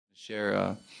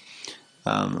Share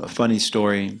a funny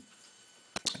story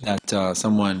that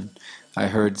I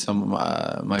heard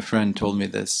my friend told me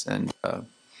this, and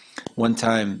one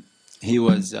time he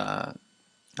was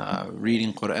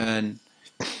reading Quran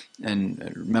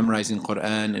and memorizing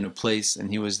Quran in a place, and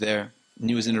he was there, and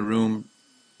he was in a room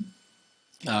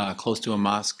close to a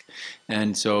mosque,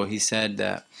 and so he said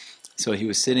that, so he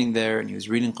was sitting there and he was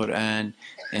reading Quran,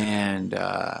 and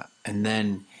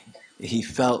then he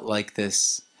felt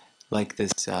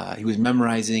he was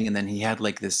memorizing, and then he had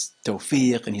like this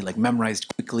tawfiq, and he like memorized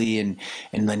quickly, and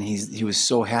then he was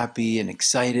so happy and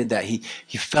excited that he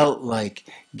felt like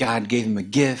God gave him a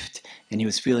gift, and he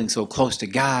was feeling so close to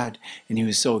God, and he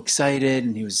was so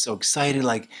excited,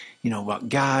 like, about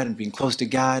God and being close to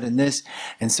God and this.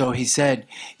 And so he said,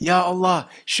 Ya Allah,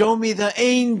 show me the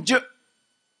angel.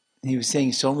 He was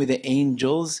saying, show me the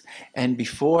angels. And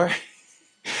before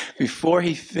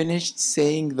he finished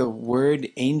saying the word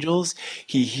angels,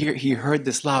 he heard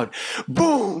this loud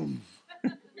boom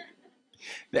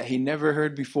that he never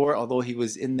heard before, although he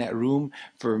was in that room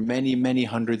for many, many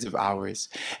hundreds of hours.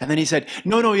 And then he said,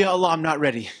 no, Ya Allah, I'm not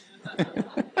ready.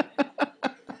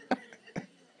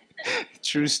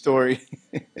 True story.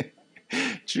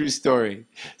 True story.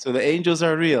 So the angels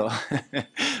are real,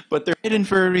 but they're hidden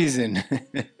for a reason.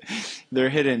 They're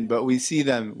hidden, but we see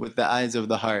them with the eyes of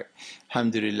the heart.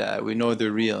 Alhamdulillah, we know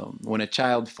they're real. When a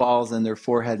child falls and their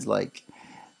forehead's like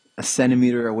a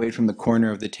centimeter away from the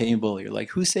corner of the table, you're like,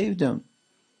 who saved them?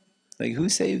 Like, who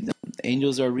saved them? The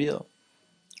angels are real,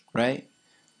 right?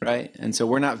 Right? And so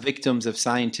we're not victims of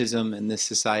scientism in this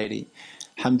society.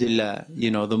 Alhamdulillah,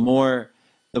 the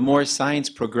more science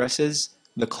progresses,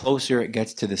 the closer it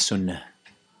gets to the sunnah.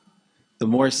 The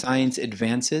more science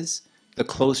advances, the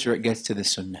closer it gets to the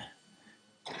sunnah.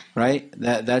 Right?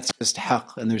 That's just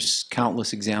haqq, and there's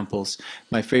countless examples.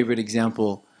 My favorite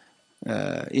example,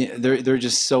 they're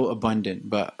just so abundant,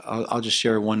 but I'll just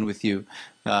share one with you.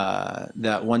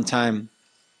 That one time,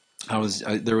 there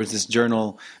was this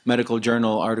medical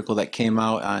journal article that came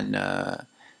out on,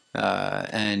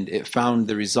 and it found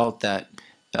the result that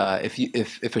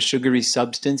if a sugary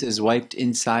substance is wiped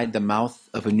inside the mouth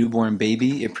of a newborn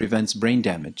baby, it prevents brain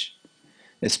damage,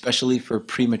 especially for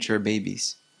premature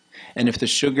babies. And if the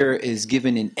sugar is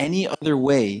given in any other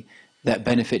way, that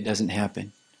benefit doesn't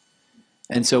happen.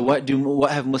 And so what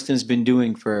have Muslims been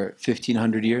doing for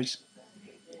 1500 years?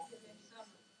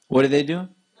 What do?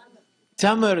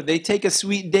 Tamar. They take a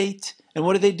sweet date, and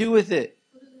what do they do with it?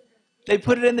 They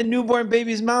put it in the newborn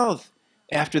baby's mouth.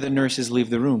 After the nurses leave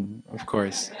the room, of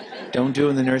course. Don't do it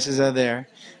when the nurses are there.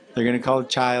 They're going to call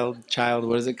child,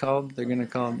 what is it called? They're going to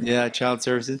call, child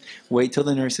services. Wait till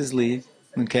the nurses leave,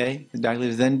 okay? The doctor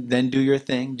leaves, then do your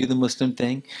thing, do the Muslim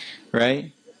thing,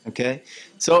 right? Okay?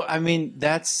 So,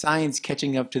 that's science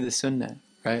catching up to the sunnah,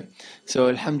 right? So,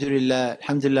 alhamdulillah,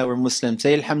 we're Muslim.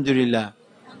 Say alhamdulillah.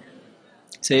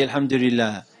 Say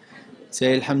alhamdulillah.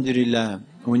 Say alhamdulillah.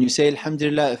 When you say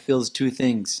alhamdulillah, it feels two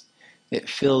things.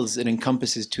 It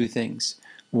encompasses two things.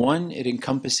 One, it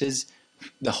encompasses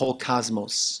the whole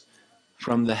cosmos,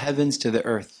 from the heavens to the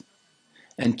earth.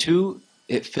 And two,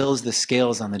 it fills the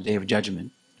scales on the Day of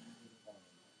Judgment.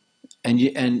 And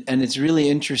it's really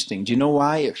interesting. Do you know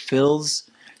why it fills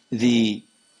the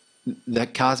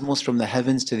cosmos from the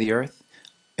heavens to the earth?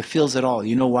 It fills it all.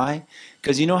 You know why?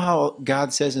 Because you know how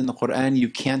God says in the Quran, you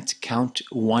can't count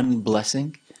one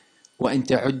blessing? وَإِن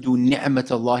تَعُدُّوا نِعْمَةَ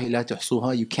اللَّهِ لَا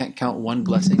تُحْصُوهَا. You can't count one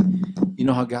blessing. You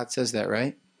know how God says that,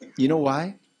 right? You know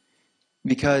why?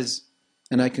 Because,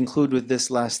 and I conclude with this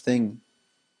last thing,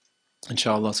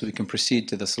 inshallah, so we can proceed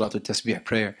to the Salatul Tasbih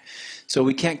prayer. So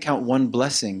we can't count one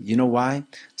blessing. You know why?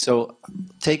 So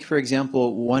take, for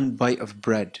example, one bite of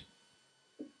bread.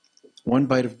 One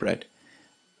bite of bread.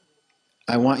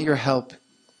 I want your help.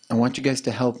 I want you guys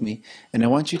to help me. And I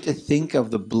want you to think of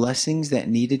the blessings that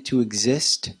needed to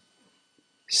exist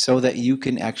so that you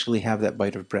can actually have that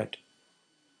bite of bread.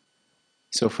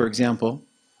 So for example,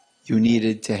 you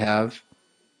needed to have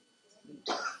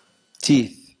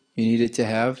teeth. You needed to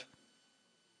have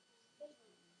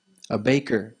a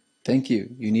baker. Thank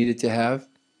you. You needed to have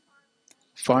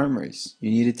farmers.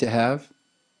 You needed to have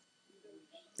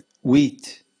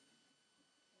wheat,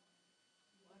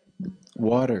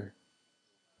 water,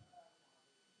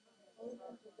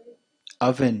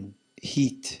 oven,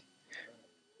 heat.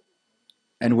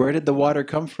 And where did the water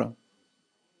come from?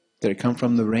 Did it come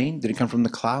from the rain? Did it come from the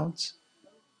clouds?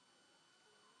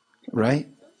 Right?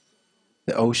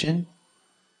 The ocean?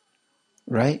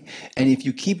 Right? And if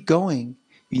you keep going,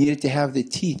 you needed to have the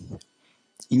teeth.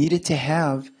 You need to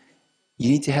have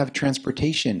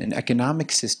transportation, an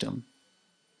economic system.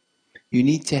 You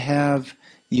need to have,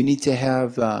 You need to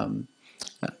have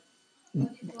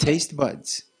taste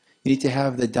buds. You need to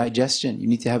have the digestion. You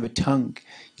need to have a tongue.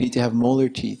 You need to have molar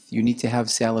teeth. You need to have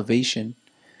salivation,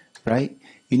 right?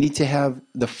 You need to have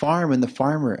the farm and the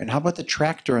farmer. And how about the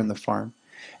tractor and the farm?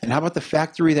 And how about the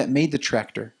factory that made the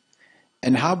tractor?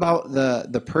 And how about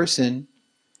the person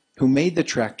who made the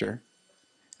tractor?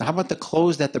 And how about the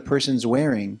clothes that the person's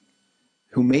wearing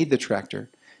who made the tractor?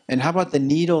 And how about the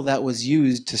needle that was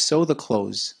used to sew the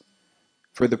clothes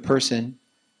for the person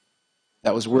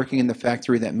that was working in the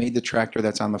factory that made the tractor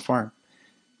that's on the farm?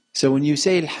 So when you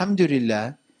say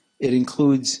Alhamdulillah, it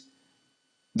includes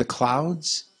the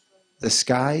clouds, the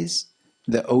skies,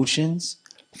 the oceans,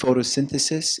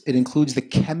 photosynthesis. It includes the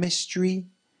chemistry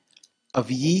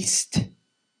of yeast,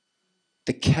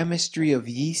 the chemistry of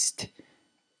yeast,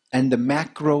 and the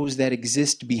macros that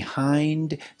exist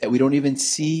behind that we don't even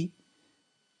see,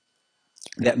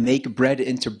 that make bread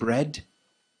into bread.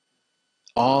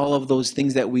 All of those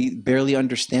things that we barely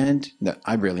understand, that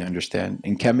I barely understand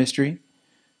in chemistry,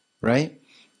 right?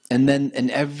 And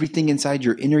everything inside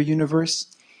your inner universe.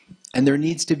 And there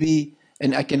needs to be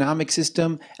an economic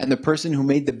system, and the person who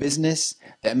made the business,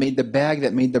 that made the bag,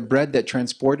 that made the bread, that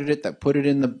transported it, that put it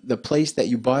in the place that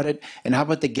you bought it. And how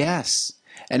about the gas?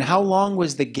 And how long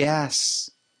was the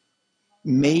gas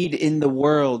made in the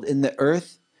world, in the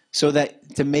earth, so that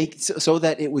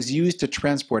it was used to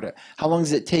transport it? How long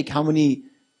does it take? How many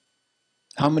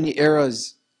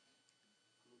eras,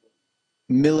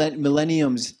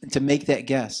 millenniums to make that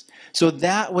gas? So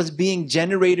that was being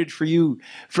generated for you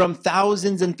from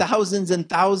thousands and thousands and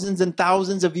thousands and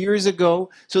thousands of years ago,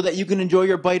 so that you can enjoy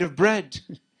your bite of bread.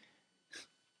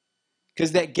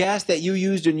 Because that gas that you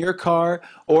used in your car,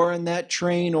 or in that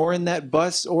train, or in that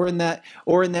bus, or in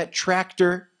that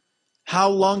tractor, how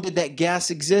long did that gas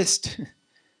exist?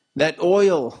 That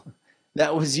oil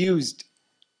that was used,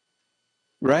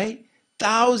 right?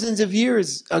 Thousands of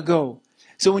years ago.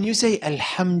 So when you say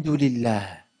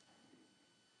Alhamdulillah,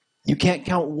 you can't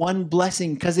count one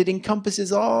blessing, because it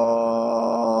encompasses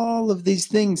all of these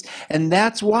things. And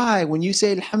that's why when you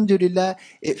say Alhamdulillah,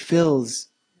 it fills.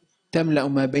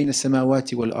 تَمْلَأُ مَا بَيْنَ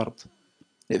السَّمَاوَاتِ وَالْأَرْضِ.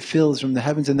 It fills from the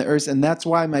heavens and the earth. And that's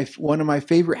why one of my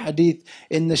favorite hadith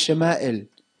in the Shama'il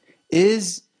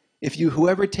is,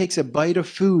 whoever takes a bite of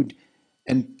food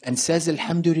and says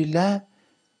Alhamdulillah,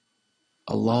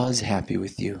 Allah is happy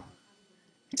with you.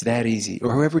 It's that easy.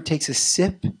 Or whoever takes a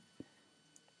sip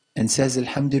and says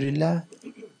Alhamdulillah,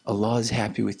 Allah is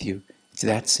happy with you. It's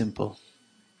that simple.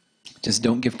 Just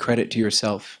don't give credit to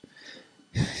yourself.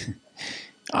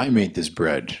 I made this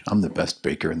bread. I'm the best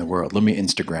baker in the world. Let me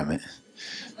Instagram it.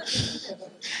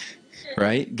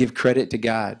 Right? Give credit to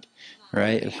God.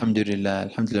 Right? Alhamdulillah.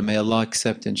 Alhamdulillah. May Allah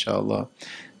accept, inshallah.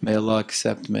 May Allah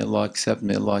accept, may Allah accept,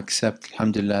 may Allah accept.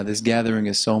 Alhamdulillah. This gathering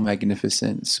is so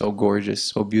magnificent, so gorgeous,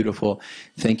 so beautiful.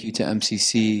 Thank you to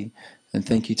MCC, and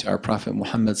thank you to our Prophet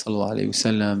Muhammad sallallahu alaihi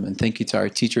wasallam, and thank you to our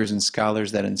teachers and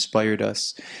scholars that inspired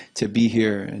us to be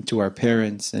here, and to our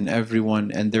parents and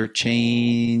everyone, and their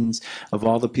chains of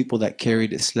all the people that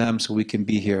carried Islam so we can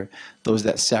be here. Those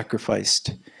that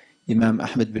sacrificed. Imam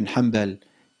Ahmad bin Hanbal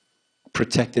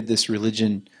protected this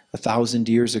religion 1,000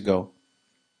 years ago.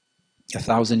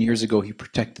 1,000 years ago, he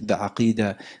protected the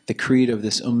aqeedah, the creed of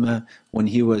this ummah, when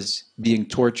he was being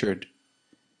tortured.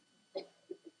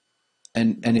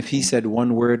 And if he said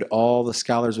one word, all the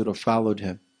scholars would have followed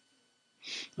him.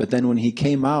 But then when he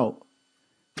came out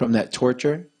from that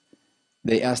torture,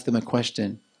 they asked him a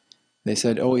question. They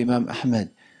said, "Oh, Imam Ahmad,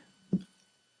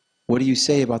 what do you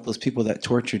say about those people that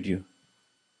tortured you?"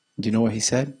 Do you know what he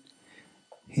said?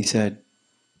 He said,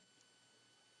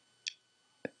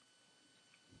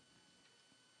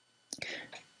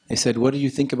 they said, "What do you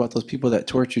think about those people that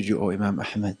tortured you, O Imam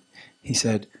Ahmad?" He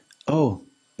said, "Oh,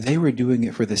 they were doing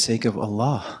it for the sake of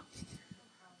Allah.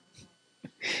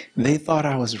 They thought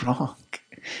I was wrong.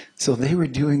 So they were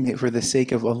doing it for the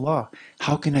sake of Allah.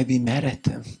 How can I be mad at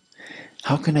them?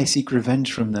 How can I seek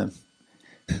revenge from them?"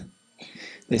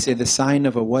 They say the sign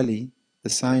of a wali, the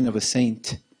sign of a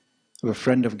saint, of a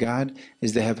friend of God,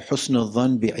 is they have Husn-i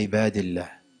Zann bi-ibadillah.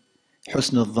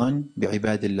 Husn-i Zann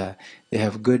bi-ibadillah. They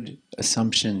have good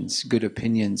assumptions, good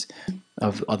opinions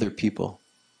of other people.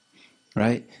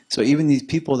 Right? So even these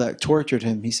people that tortured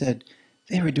him, he said,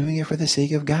 they were doing it for the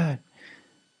sake of God.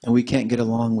 And we can't get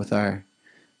along with our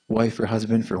wife or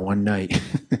husband for one night.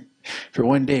 For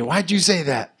one day. Why'd you say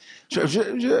that?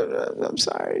 I'm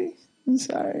sorry. I'm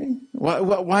sorry.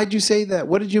 Why'd you say that?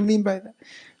 What did you mean by that?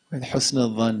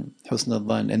 Husn-i Zann, Husn-i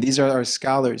Zann. And these are our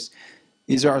scholars.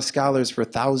 These are our scholars for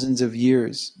thousands of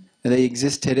years. And they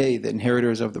exist today, the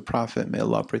inheritors of the Prophet. May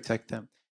Allah protect them.